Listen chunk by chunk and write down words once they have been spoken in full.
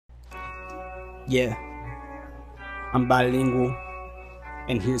Yeah, I'm bilingual,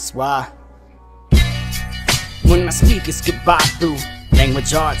 and here's why. When I speak, it's goodbye through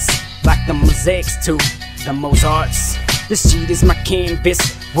language arts, like the mosaics to the Mozarts. The sheet is my canvas,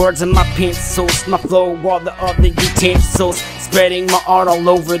 words are my pencils, my flow, all the other utensils, spreading my art all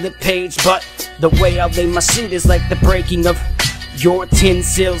over the page. But the way I lay my shit is like the breaking of your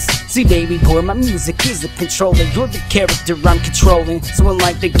utensils. See baby boy, my music is a controller, you're the character I'm controlling. So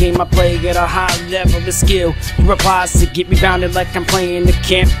unlike the game I play at a high level of skill, your replies to get me bounded like I'm playing a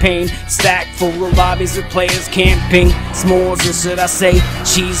campaign, stack full of lobbies with players camping. S'mores, or should I say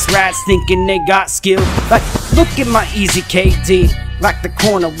cheese rats thinking they got skill. Like look at my easy KD, like the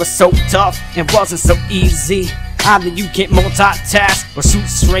corner was so tough and wasn't so easy. Either you can't multitask or shoot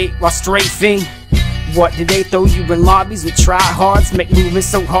straight while strafing. What, did they throw you in lobbies with tryhards? Make moving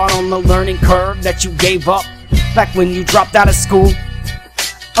so hard on the learning curve that you gave up, like when you dropped out of school?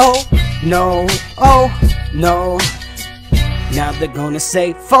 Oh no, oh no. Now they're gonna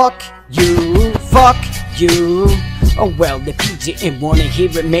say fuck you, fuck you. Oh well, if you didn't wanna hear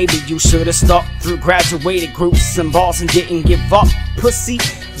it, maybe you should've stuck through graduated groups and balls and didn't give up, pussy.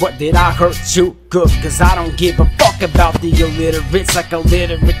 What, did I hurt you? Good, cause I don't give a fuck about the illiterates. Like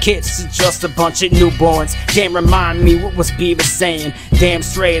illiterate kids are just a bunch of newborns. Damn, remind me, what was Bieber saying? Damn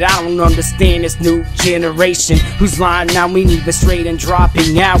straight, I don't understand this new generation who's lying now, we need the straight and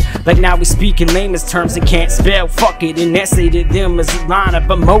dropping out. Like now we speak in lamest terms and can't spell. Fuck it, an essay to them is a line of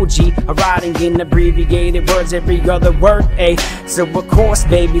emoji, a writing in abbreviated words, every other word, eh? So of course,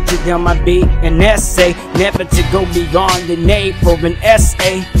 baby, to them I be an essay, never to go beyond an A for an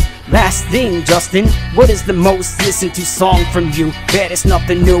essay. Last thing, Justin, what is the most listened to song from you? Bet it's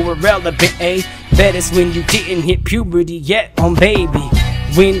nothing new or relevant, eh? Bet it's when you didn't hit puberty yet, baby.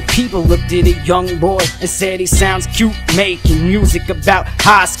 When people looked at a young boy and said he sounds cute, making music about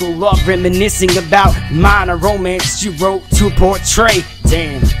high school love, reminiscing about minor romance you wrote to portray.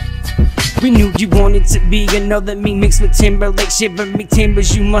 Damn. We knew you wanted to be another me mixed with Timberlake, shivering me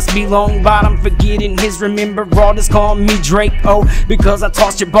timbers. You must be long bottom, forgetting his. Remember all this, call me Drake. Oh, because I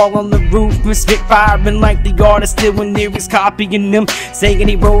tossed your ball on the roof and spit firing like the artist still when lyrics copying them, saying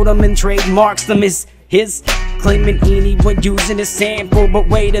he wrote them and trademarks them as his, claiming anyone using a sample. But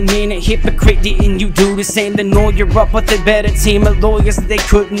wait a minute, hypocrite, didn't you do the same? Then know you're up with a better team of lawyers they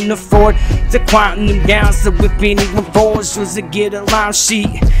couldn't afford to quieten them down. So if anyone falls, was to get a line sheet.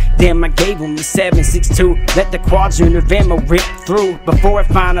 Damn, I gave him the 7.62. Let the quadrant of ammo rip through before it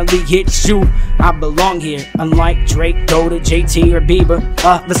finally hits you. I belong here, unlike Drake, Dota, JT, or Bieber.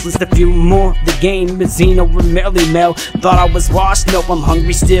 Let's list a few more. The game is Zeno or Melly Mel. Thought I was washed, no, I'm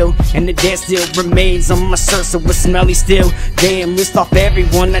hungry still. And the dead still remains on my shirt, so it's smelly still. Damn, list off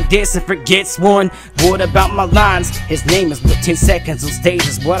everyone I dance and forgets one. What about my lines? His name is with 10 seconds on stage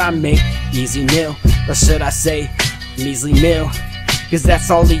is what I make. Easy meal, or should I say, measly meal? Cause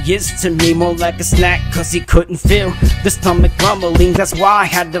that's all he is to me, more like a snack, cause he couldn't feel the stomach rumbling. That's why I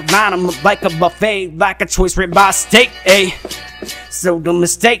had to line him up like a buffet, like a choice ribeye steak, eh? So don't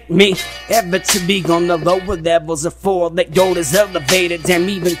mistake me ever to be on the lower levels of four, like Yoda's elevated, damn,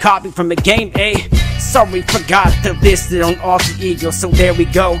 even copied from a game, eh? Sorry, forgot to list it on alter ego, so there we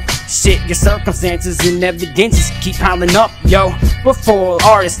go. Shit, your circumstances and evidences keep piling up, yo. Before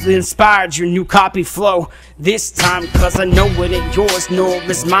artists inspired your new copy flow. This time, cause I know it ain't yours, nor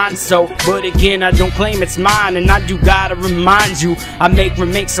is mine, so. But again, I don't claim it's mine, and I do gotta remind you, I make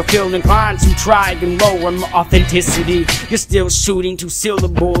remakes, so feel inclined to try and lower my authenticity. You're still shooting 2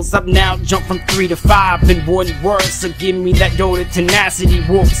 syllables, I've now jumped from 3 to 5 in one word, so give me that Dota tenacity.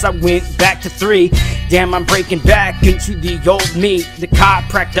 Whoops, I went back to 3. Damn, I'm breaking back into the old me, the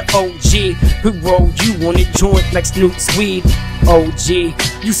chiropractor OG, who rolled you on a joint like Snoop's weed. OG,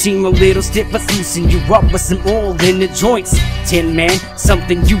 you seem a little stiff, let's loosen you up with some oil in the joints. Tin Man,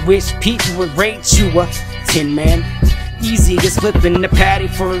 something you wish people would rate you a Tin Man. Easy as flipping the patty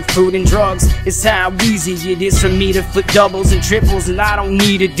for food and drugs. It's how easy it is for me to flip doubles and triples, and I don't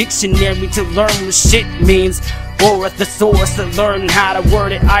need a dictionary to learn what shit means, or a thesaurus to learn how to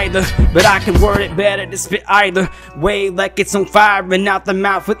word it either. But I can word it better to spit either way, like it's on fire and out the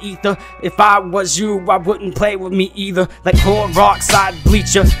mouth with ether. If I was you, I wouldn't play with me either, like chloroxide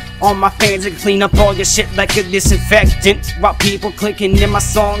bleacher on my fans and clean up all your shit like a disinfectant, while people clicking in my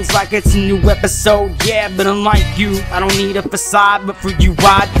songs like it's a new episode. Yeah, but unlike you, I don't need a facade, but for you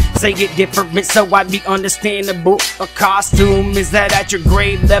I'd say it different so I'd be understandable. A costume, is that at your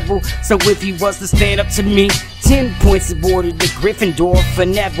grade level? So if he was to stand up to me, 10 points awarded to Gryffindor for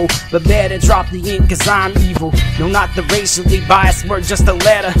Neville. But better drop the ink cause I'm evil. No, not the racially biased word, just a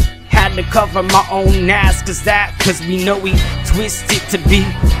letter. Had to cover my own ass cause we know we twisted to be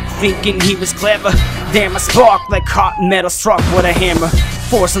thinking he was clever. Damn, I spark like hot metal struck with a hammer.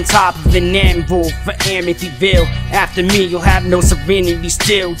 Force on top of an anvil for Amityville. After me, you'll have no serenity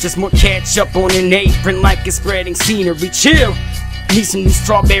still. Just more ketchup on an apron like it's spreading scenery. Chill! Need some new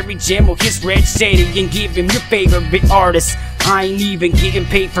strawberry jam or his red Shady and give him your favorite artist. I ain't even getting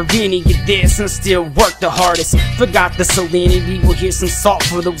paid for any of this and still work the hardest. Forgot the salinity, we'll hear some salt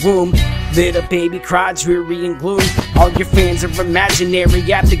for the womb. Little baby cry dreary and gloom. All your fans are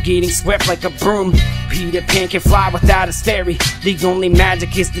imaginary after getting swept like a broom. Peter Pan can fly without his fairy. The only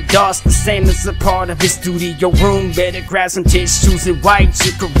magic is the dust, the same as a part of his studio room. Better grab some tissues and wipe,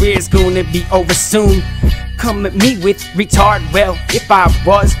 your career's gonna be over soon. Come at me with retard, well, if I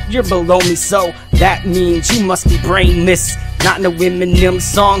was, you're below me, so that means you must be brainless. Not no Eminems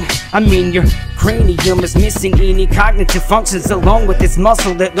song, I mean your cranium is missing any cognitive functions, along with this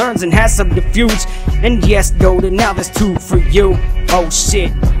muscle that learns and has subterfuge. And yes, Yoda, now there's two for you. Oh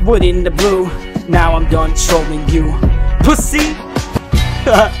shit, what in the blue? Now I'm done trolling you. Pussy!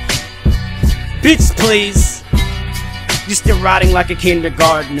 Bitch please. You're still riding like a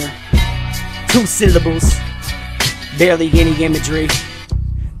kindergartner. 2 syllables. Barely any imagery.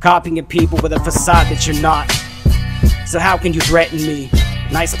 Copying people with a facade that you're not. So how can you threaten me?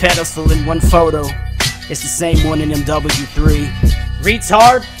 Nice pedestal in one photo. It's the same one in MW3.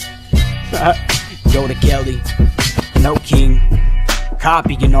 Retard? Go to Kelly. No king.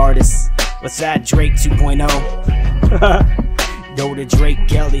 Copying artist. What's that, Drake 2.0? Go to Drake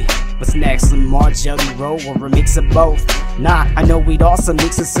Kelly. What's next, Lamar Jelly Roll or a mix of both? Nah, I know we'd also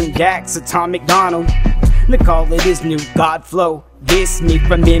mix in some gags at Tom McDonald. They call it his new God flow. Diss me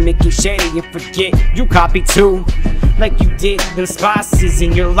for mimicking Shady and forget you copy too. Like you did them spices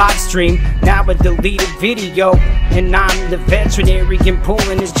in your live stream. Now a deleted video, and I'm the veterinarian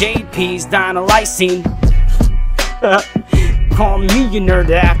pulling his JP's down a lysine. Call me a nerd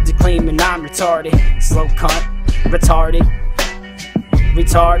after claiming I'm retarded. Slow cunt, retarded,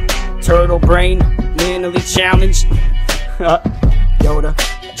 retard, turtle brain, mentally challenged. Yoda,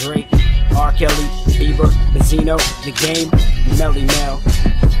 Drake, R. Kelly, Bieber, Benzino, The Game, Melly Mel.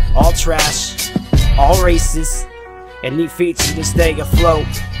 All trash, all racist, and need features to stay afloat,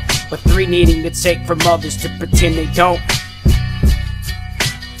 but 3 needing to take from others to pretend they don't.